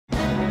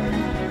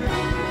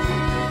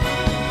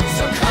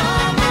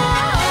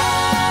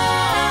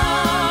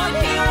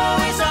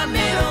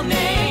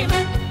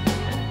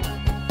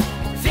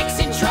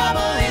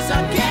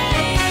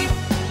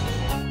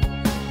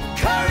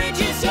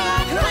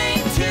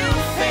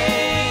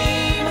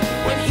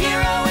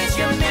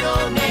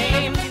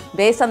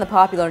Based on the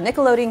popular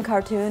Nickelodeon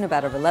cartoon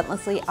about a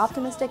relentlessly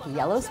optimistic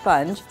yellow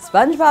sponge,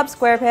 SpongeBob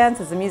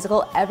SquarePants is a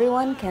musical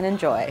everyone can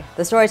enjoy.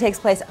 The story takes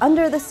place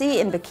under the sea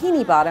in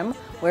Bikini Bottom,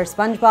 where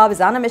SpongeBob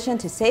is on a mission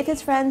to save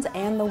his friends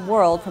and the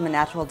world from a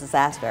natural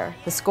disaster.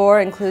 The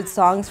score includes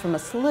songs from a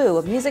slew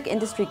of music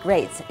industry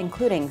greats,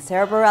 including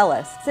Sarah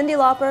Bareilles, Cyndi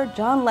Lauper,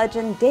 John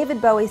Legend,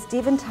 David Bowie,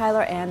 Steven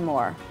Tyler, and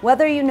more.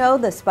 Whether you know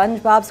the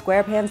SpongeBob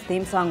SquarePants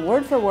theme song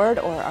word for word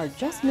or are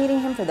just meeting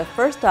him for the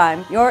first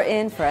time, you're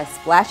in for a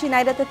splashy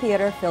night at the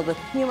theater filled with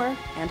humor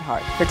and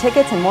heart. For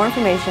tickets and more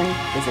information,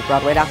 visit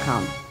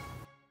Broadway.com.